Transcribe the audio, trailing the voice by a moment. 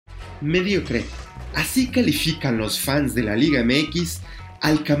Mediocre. Así califican los fans de la Liga MX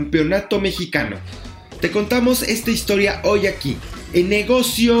al campeonato mexicano. Te contamos esta historia hoy aquí, en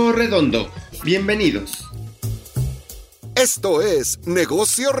Negocio Redondo. Bienvenidos. Esto es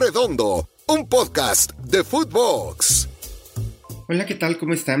Negocio Redondo, un podcast de Footbox. Hola, ¿qué tal?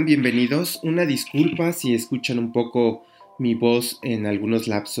 ¿Cómo están? Bienvenidos. Una disculpa si escuchan un poco mi voz en algunos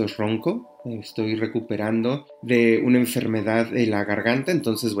lapsos ronco. Estoy recuperando de una enfermedad de la garganta,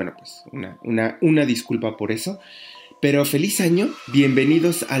 entonces, bueno, pues una disculpa por eso. Pero feliz año,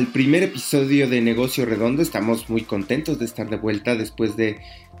 bienvenidos al primer episodio de Negocio Redondo. Estamos muy contentos de estar de vuelta después de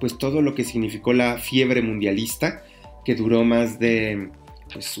pues todo lo que significó la fiebre mundialista, que duró más de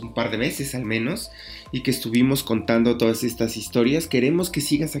pues un par de meses al menos, y que estuvimos contando todas estas historias. Queremos que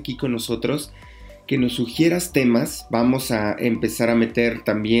sigas aquí con nosotros, que nos sugieras temas. Vamos a empezar a meter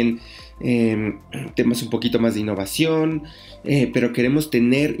también temas un poquito más de innovación, pero queremos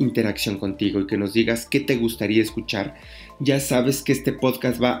tener interacción contigo y que nos digas qué te gustaría escuchar. Ya sabes que este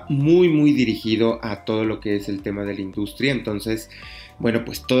podcast va muy dirigido a todo lo que es el tema de la industria, entonces, bueno,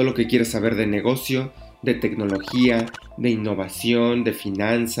 pues todo lo que quieras saber de negocio, de tecnología, de innovación, de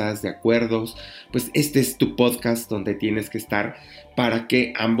finanzas, de acuerdos, pues este es tu podcast donde tienes que estar para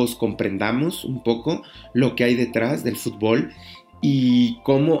que ambos comprendamos un poco lo que hay detrás del fútbol y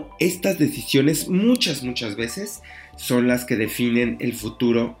cómo estas decisiones muchas veces son las que definen el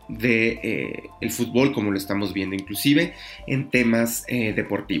futuro de el fútbol como lo estamos viendo, inclusive en temas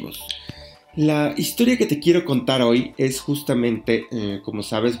deportivos. La historia que te quiero contar hoy es justamente, como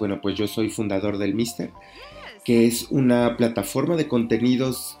sabes, bueno, pues yo soy fundador del Mister, que es una plataforma de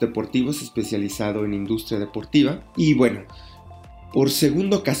contenidos deportivos especializado en industria deportiva. Y bueno, por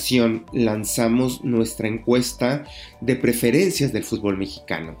segunda ocasión lanzamos nuestra encuesta de preferencias del fútbol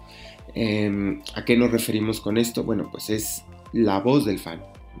mexicano. ¿A qué nos referimos con esto? Bueno, pues es la voz del fan.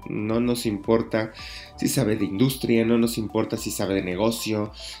 No nos importa si sabe de industria, no nos importa si sabe de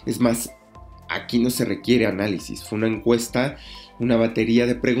negocio. Es más, aquí no se requiere análisis. Fue una encuesta, una batería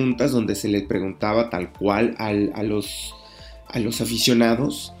de preguntas donde se le preguntaba tal cual a los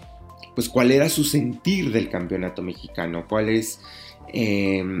aficionados, pues cuál era su sentir del campeonato mexicano, cuál es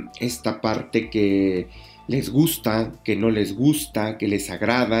esta parte que les gusta, que no les gusta, que les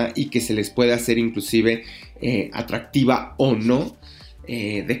agrada y que se les puede hacer inclusive atractiva o no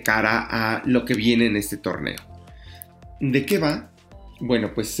de cara a lo que viene en este torneo. ¿De qué va?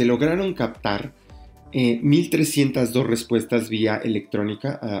 Bueno, pues se lograron captar 1,302 respuestas vía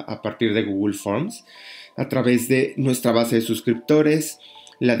electrónica a partir de Google Forms a través de nuestra base de suscriptores,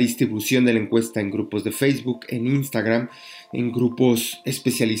 la distribución de la encuesta en grupos de Facebook, en Instagram, en grupos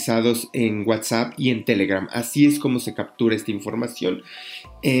especializados en WhatsApp y en Telegram. Así es como se captura esta información.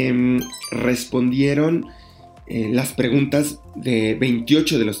 Respondieron las preguntas de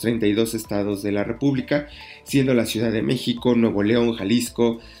 28 de los 32 estados de la República, siendo la Ciudad de México, Nuevo León,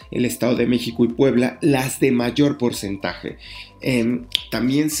 Jalisco, el Estado de México y Puebla las de mayor porcentaje.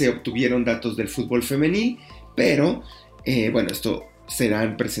 También se obtuvieron datos del fútbol femenil, pero bueno, esto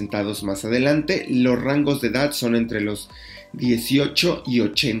serán presentados más adelante. Los rangos de edad son entre los 18 y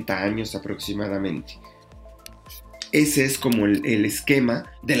 80 años aproximadamente. Ese es como el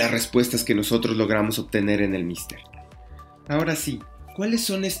esquema de las respuestas que nosotros logramos obtener en el Mister. Ahora sí, ¿cuáles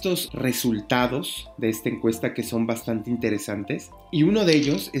son estos resultados de esta encuesta que son bastante interesantes? Y uno de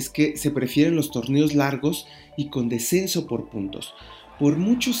ellos es que se prefieren los torneos largos y con descenso por puntos. Por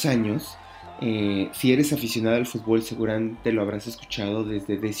muchos años, si eres aficionado al fútbol seguramente lo habrás escuchado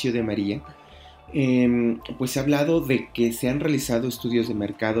desde Decio de María, pues se ha hablado de que se han realizado estudios de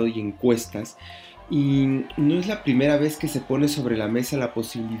mercado y encuestas y no es la primera vez que se pone sobre la mesa la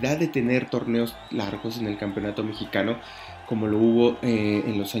posibilidad de tener torneos largos en el campeonato mexicano como lo hubo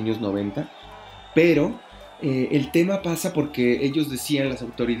en los años 90, pero el tema pasa porque ellos decían, las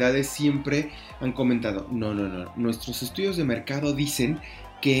autoridades siempre han comentado, no, nuestros estudios de mercado dicen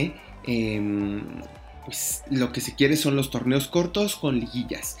que pues lo que se quiere son los torneos cortos con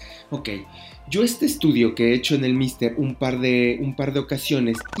liguillas. Ok, yo este estudio que he hecho en el Mister un par de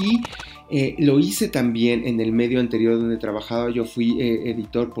ocasiones y lo hice también en el medio anterior donde trabajaba. Yo fui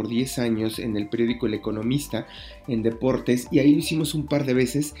editor por 10 años en el periódico El Economista en deportes y ahí lo hicimos un par de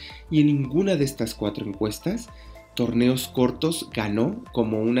veces y en ninguna de estas 4 encuestas torneos cortos ganó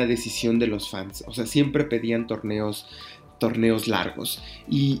como una decisión de los fans. O sea, siempre pedían torneos largos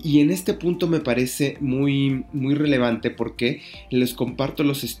y en este punto me parece muy relevante porque les comparto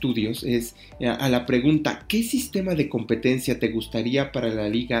los estudios. Es a la pregunta ¿qué sistema de competencia te gustaría para la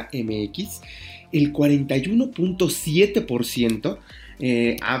Liga MX? El 41.7%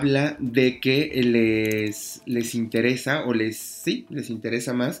 habla de que les interesa les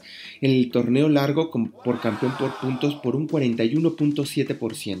interesa más el torneo largo por campeón por puntos por un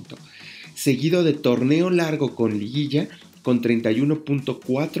 41.7%, seguido de torneo largo con liguilla con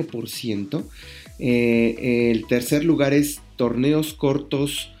 31.4%. El tercer lugar es torneos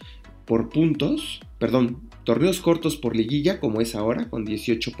cortos por liguilla, como es ahora, con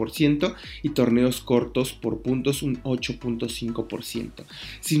 18%, y torneos cortos por puntos, un 8.5%.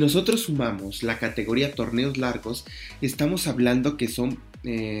 Si nosotros sumamos la categoría torneos largos, estamos hablando que son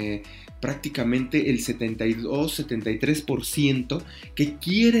prácticamente el 72-73% que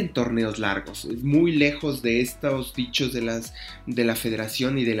quieren torneos largos, muy lejos de estos dichos de la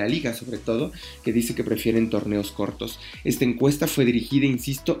federación y de la liga, sobre todo, que dice que prefieren torneos cortos. Esta encuesta fue dirigida,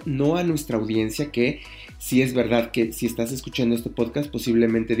 insisto, no a nuestra audiencia, que sí es verdad que si estás escuchando este podcast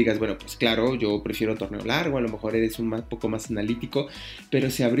posiblemente digas, bueno, pues claro, yo prefiero torneo largo, a lo mejor eres un poco más analítico, pero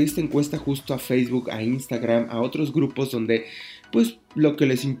se abrió esta encuesta justo a Facebook, a Instagram, a otros grupos donde pues lo que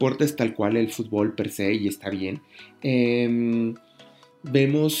les importa es tal cual el fútbol per se, y está bien.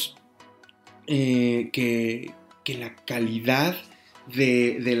 Vemos que la calidad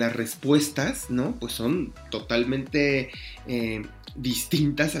de las respuestas, ¿no? Pues son totalmente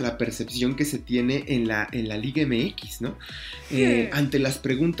distintas a la percepción que se tiene en la Liga MX, ¿no? Ante las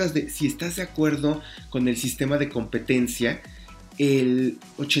preguntas de si estás de acuerdo con el sistema de competencia, el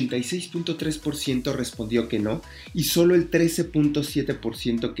 86.3% respondió que no y solo el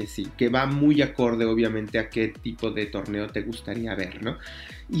 13.7% que sí, que va muy acorde obviamente a qué tipo de torneo te gustaría ver, ¿no?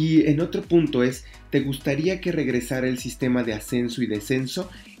 Y en otro punto es, ¿te gustaría que regresara el sistema de ascenso y descenso?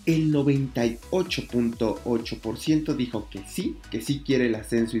 El 98.8% dijo que sí quiere el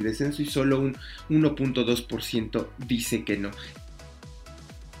ascenso y descenso, y solo un 1.2% dice que no.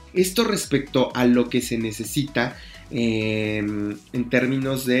 Esto respecto a lo que se necesita en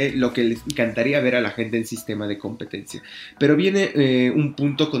términos de lo que les encantaría ver a la gente en sistema de competencia. Pero viene un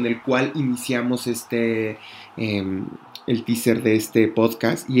punto con el cual iniciamos el teaser de este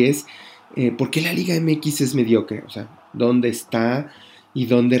podcast, y es ¿por qué la Liga MX es mediocre? O sea, ¿dónde está y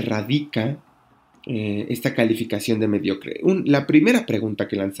dónde radica esta calificación de mediocre? La primera pregunta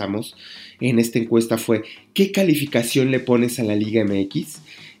que lanzamos en esta encuesta fue: ¿qué calificación le pones a la Liga MX?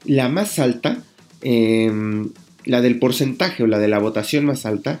 La más alta, la del porcentaje o la de la votación más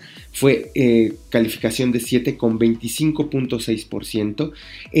alta, fue calificación de 7 con 25.6%.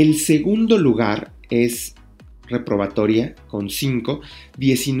 El segundo lugar es reprobatoria con 5,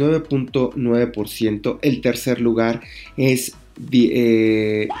 19.9%. El tercer lugar es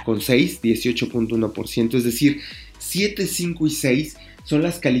con 6, 18.1%. Es decir, 7, 5 y 6 son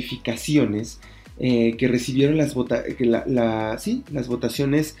las calificaciones que recibieron las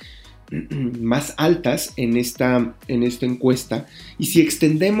votaciones más altas en esta encuesta. Y si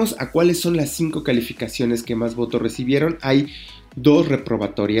extendemos a cuáles son las 5 calificaciones que más votos recibieron, hay 2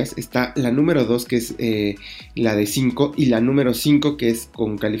 reprobatorias. Está la número 2, que es la de 5, y la número 5, que es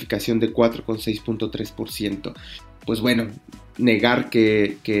con calificación de 4 con 6.3%. Pues bueno, negar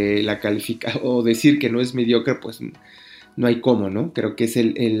que la califica o decir que no es mediocre, pues no hay cómo, ¿no? Creo que es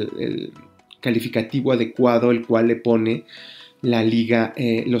el calificativo adecuado el cual le pone la liga,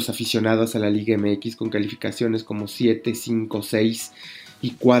 los aficionados a la Liga MX, con calificaciones como 7, 5, 6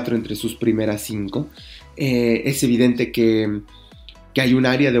 y 4 entre sus primeras 5. Es evidente que hay un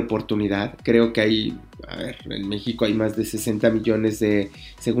área de oportunidad. Creo que hay, en México hay más de 60 millones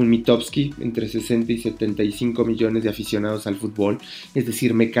según Mitofsky, entre 60 y 75 millones de aficionados al fútbol. Es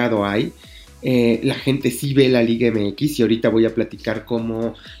decir, mercado hay. La gente sí ve la Liga MX, y ahorita voy a platicar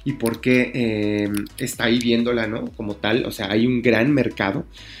cómo y por qué está ahí viéndola, ¿no? Como tal, o sea, hay un gran mercado,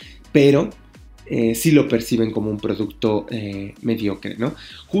 pero sí lo perciben como un producto mediocre, ¿no?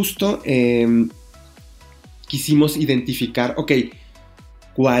 Justo quisimos identificar, ok,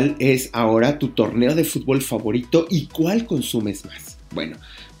 ¿cuál es ahora tu torneo de fútbol favorito y cuál consumes más? Bueno,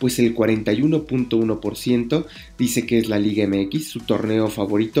 pues el 41.1% dice que es la Liga MX, su torneo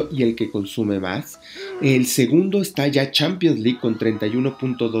favorito y el que consume más. El segundo está ya Champions League con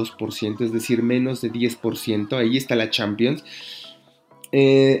 31.2%, es decir, menos de 10%. Ahí está la Champions.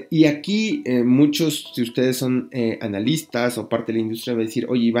 Y aquí muchos, si ustedes son analistas o parte de la industria, van a decir: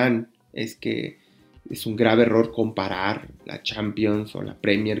 oye, Iván, es que es un grave error comparar la Champions o la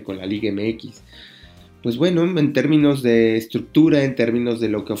Premier con la Liga MX. Pues bueno, en términos de estructura, en términos de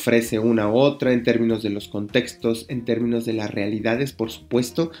lo que ofrece una u otra, en términos de los contextos, en términos de las realidades, por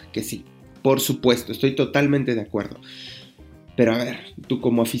supuesto que sí. Por supuesto, estoy totalmente de acuerdo. Pero a ver, tú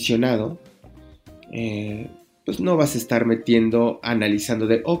como aficionado, pues no vas a estar analizando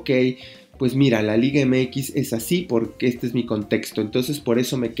de, ok, pues mira, la Liga MX es así porque este es mi contexto, entonces por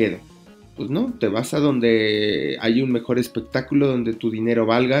eso me quedo. Pues no, te vas a donde hay un mejor espectáculo, donde tu dinero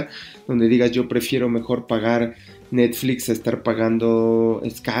valga, donde digas yo prefiero mejor pagar Netflix a estar pagando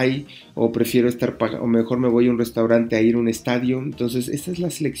Sky, o prefiero o mejor me voy a un restaurante a ir a un estadio. Entonces esa es la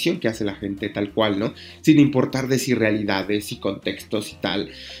selección que hace la gente tal cual, ¿no? Sin importar de si realidades y contextos y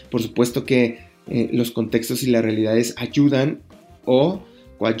tal. Por supuesto que los contextos y las realidades ayudan o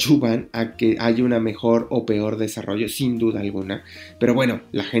coadyuvan a que haya una mejor o peor desarrollo, sin duda alguna. Pero bueno,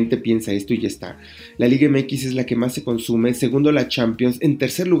 la gente piensa esto y ya está. La Liga MX es la que más se consume. Segundo, la Champions. En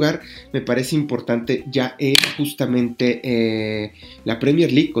tercer lugar, me parece importante, ya es justamente la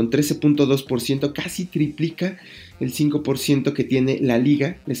Premier League con 13.2%, casi triplica el 5% que tiene la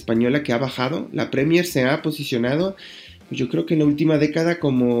Liga Española, que ha bajado. La Premier se ha posicionado, yo creo que en la última década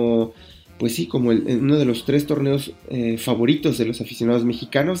como... pues sí, como uno de los 3 torneos favoritos de los aficionados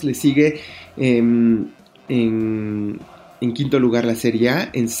mexicanos. Le sigue en quinto lugar la Serie A,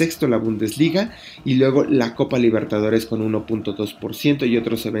 en sexto la Bundesliga y luego la Copa Libertadores con 1.2% y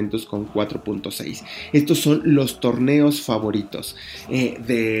otros eventos con 4.6%. Estos son los torneos favoritos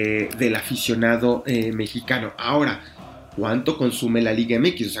del aficionado mexicano. Ahora, ¿cuánto consume la Liga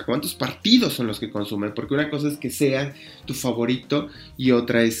MX? O sea, ¿cuántos partidos son los que consumen? Porque una cosa es que sea tu favorito y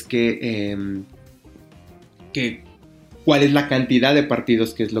otra es que cuál es la cantidad de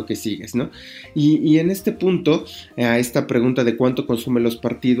partidos que es lo que sigues, ¿no? Y en este punto, a esta pregunta de cuánto consume los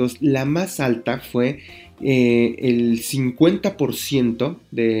partidos, la más alta fue el 50%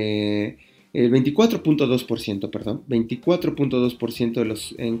 el 24.2% de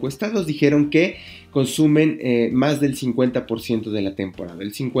los encuestados dijeron que consumen más del 50% de la temporada,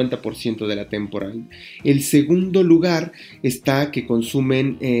 el 50% de la temporada. El segundo lugar está que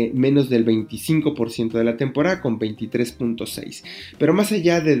consumen menos del 25% de la temporada con 23.6%. Pero más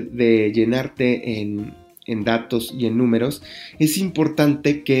allá de llenarte en datos y en números, es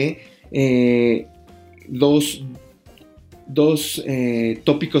importante que dos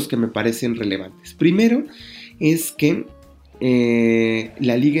tópicos que me parecen relevantes. Primero es que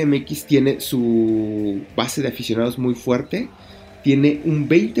la Liga MX tiene su base de aficionados muy fuerte, tiene un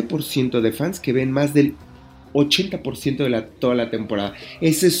 20% de fans que ven más del 80% de toda la temporada.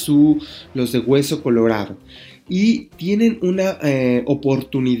 Ese es los de hueso colorado. Y tienen una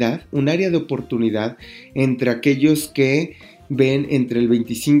oportunidad, un área de oportunidad entre aquellos que ven entre el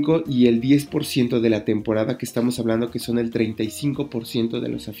 25 y el 10% de la temporada, que estamos hablando que son el 35% de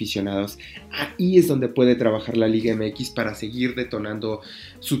los aficionados. Ahí es donde puede trabajar la Liga MX para seguir detonando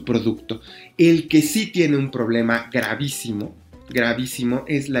su producto. El que sí tiene un problema gravísimo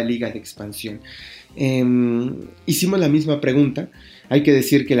es la Liga de Expansión. Hicimos la misma pregunta. Hay que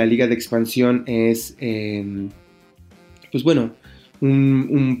decir que la Liga de Expansión es, pues bueno,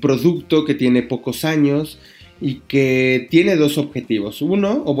 un producto que tiene pocos años y que tiene dos objetivos.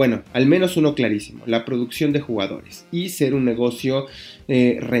 Uno, o bueno, al menos uno clarísimo, la producción de jugadores y ser un negocio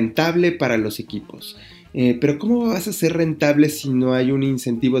rentable para los equipos. Pero ¿cómo vas a ser rentable si no hay un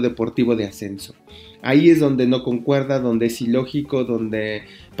incentivo deportivo de ascenso? Ahí es donde no concuerda, donde es ilógico, donde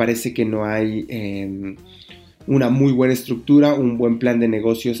parece que no hay una muy buena estructura, un buen plan de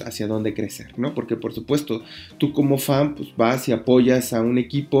negocios hacia dónde crecer, ¿no? Porque por supuesto, tú como fan pues vas y apoyas a un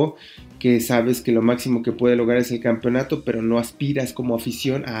equipo que sabes que lo máximo que puede lograr es el campeonato, pero no aspiras como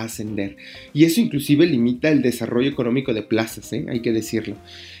afición a ascender. Y eso inclusive limita el desarrollo económico de plazas, hay que decirlo.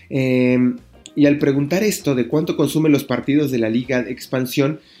 Y al preguntar esto de cuánto consumen los partidos de la Liga de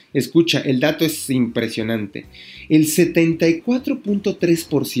Expansión, escucha, el dato es impresionante. El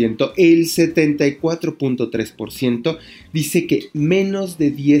 74.3% dice que menos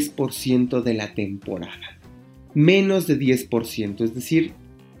de 10% de la temporada. Menos de 10%, es decir,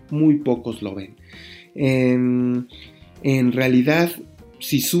 muy pocos lo ven. En realidad,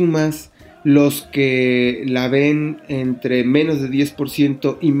 si sumas los que la ven entre menos de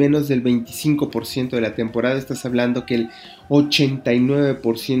 10% y menos del 25% de la temporada, estás hablando que el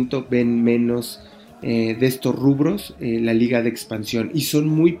 89% ven menos de estos rubros la Liga de Expansión, y son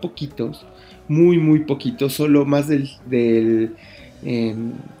muy poquitos, muy poquitos, solo más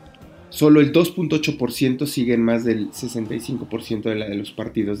solo el 2.8% siguen más del 65% de los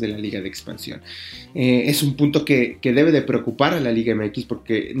partidos de la Liga de Expansión. Es un punto que debe de preocupar a la Liga MX,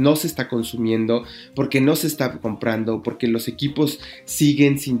 porque no se está consumiendo, porque no se está comprando, porque los equipos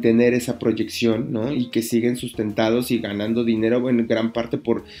siguen sin tener esa proyección, ¿no? Y que siguen sustentados y ganando dinero en gran parte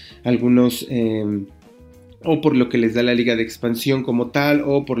por algunos... o por lo que les da la Liga de Expansión como tal,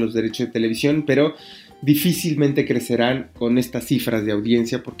 o por los derechos de televisión, pero difícilmente crecerán con estas cifras de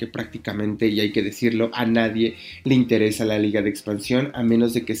audiencia, porque prácticamente, y hay que decirlo, a nadie le interesa la Liga de Expansión, a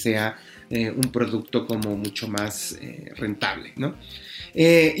menos de que sea un producto como mucho más rentable, ¿no?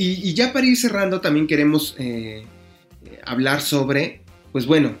 Y ya para ir cerrando también queremos hablar sobre, pues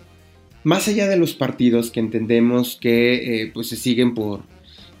bueno, más allá de los partidos que entendemos que pues se siguen por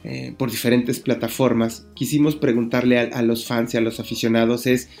diferentes plataformas, quisimos preguntarle a los fans y a los aficionados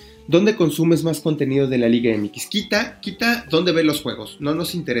es ¿dónde consumes más contenido de la Liga MX? Quita dónde ves los juegos, no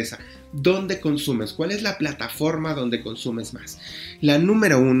nos interesa. ¿Dónde consumes? ¿Cuál es la plataforma donde consumes más? La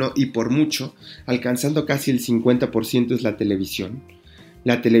número 1 y por mucho, alcanzando casi el 50% es la televisión.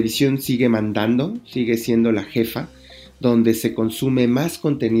 La televisión sigue mandando, sigue siendo la jefa, donde se consume más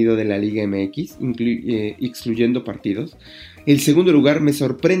contenido de la Liga MX, excluyendo partidos. El segundo lugar me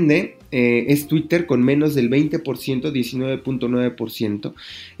sorprende, es Twitter con menos del 20%, 19.9%.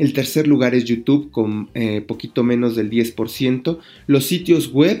 El tercer lugar es YouTube con poquito menos del 10%. Los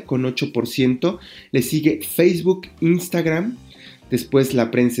sitios web con 8%. Le sigue Facebook, Instagram. Después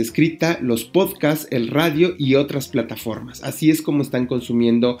la prensa escrita, los podcasts, el radio y otras plataformas. Así es como están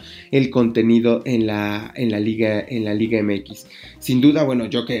consumiendo el contenido en la Liga MX. Sin duda, bueno,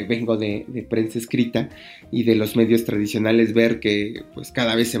 yo que vengo de prensa escrita y de los medios tradicionales, ver que pues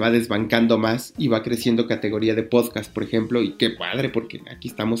cada vez se va desbancando más y va creciendo categoría de podcast, por ejemplo, y qué padre porque aquí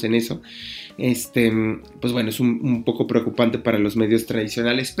estamos en eso. Pues bueno, es un poco preocupante para los medios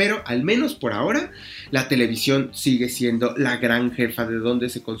tradicionales, pero al menos por ahora la televisión sigue siendo la gran jefa de donde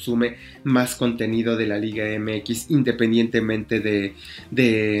se consume más contenido de la Liga MX independientemente de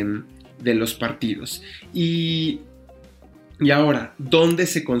los partidos. Y ahora, ¿dónde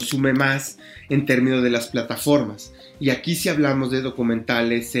se consume más en términos de las plataformas? Y aquí sí hablamos de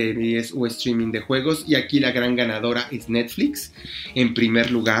documentales, series o streaming de juegos. Y aquí la gran ganadora es Netflix. En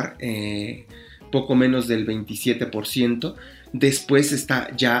primer lugar, poco menos del 27%. Después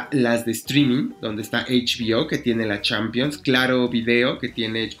está ya las de streaming, donde está HBO, que tiene la Champions, Claro Video, que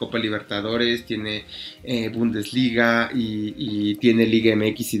tiene Copa Libertadores, tiene Bundesliga y tiene Liga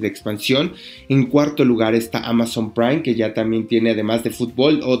MX y de expansión. En cuarto lugar está Amazon Prime, que ya también tiene, además de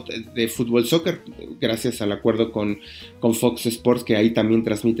fútbol o de fútbol soccer, gracias al acuerdo con Fox Sports, que ahí también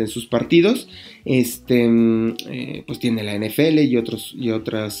transmiten sus partidos. Pues tiene la NFL y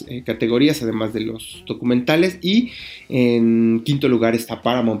otras categorías, además de los documentales. Y en quinto lugar está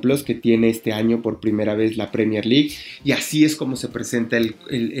Paramount Plus, que tiene este año por primera vez la Premier League, y así es como se presenta el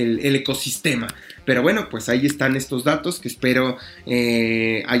ecosistema. Pero bueno, pues ahí están estos datos que espero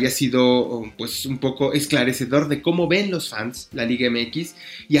haya sido pues un poco esclarecedor de cómo ven los fans la Liga MX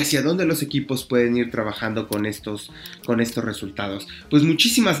y hacia dónde los equipos pueden ir trabajando con estos resultados. Pues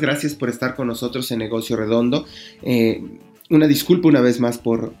muchísimas gracias por estar con nosotros en Negocio Redondo. Una disculpa una vez más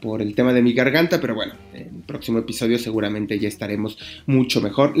por el tema de mi garganta, pero bueno, en el próximo episodio seguramente ya estaremos mucho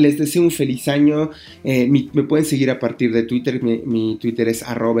mejor. Les deseo un feliz año. Me pueden seguir a partir de Twitter. Mi Twitter es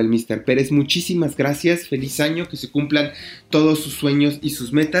 @elMrPérez. Muchísimas gracias. Feliz año. Que se cumplan todos sus sueños y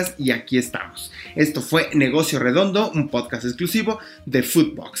sus metas. Y aquí estamos. Esto fue Negocio Redondo, un podcast exclusivo de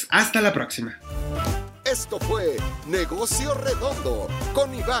Footbox. Hasta la próxima. Esto fue Negocio Redondo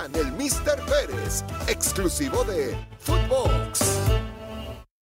con Iván el Mr. Pérez, exclusivo de Footbox.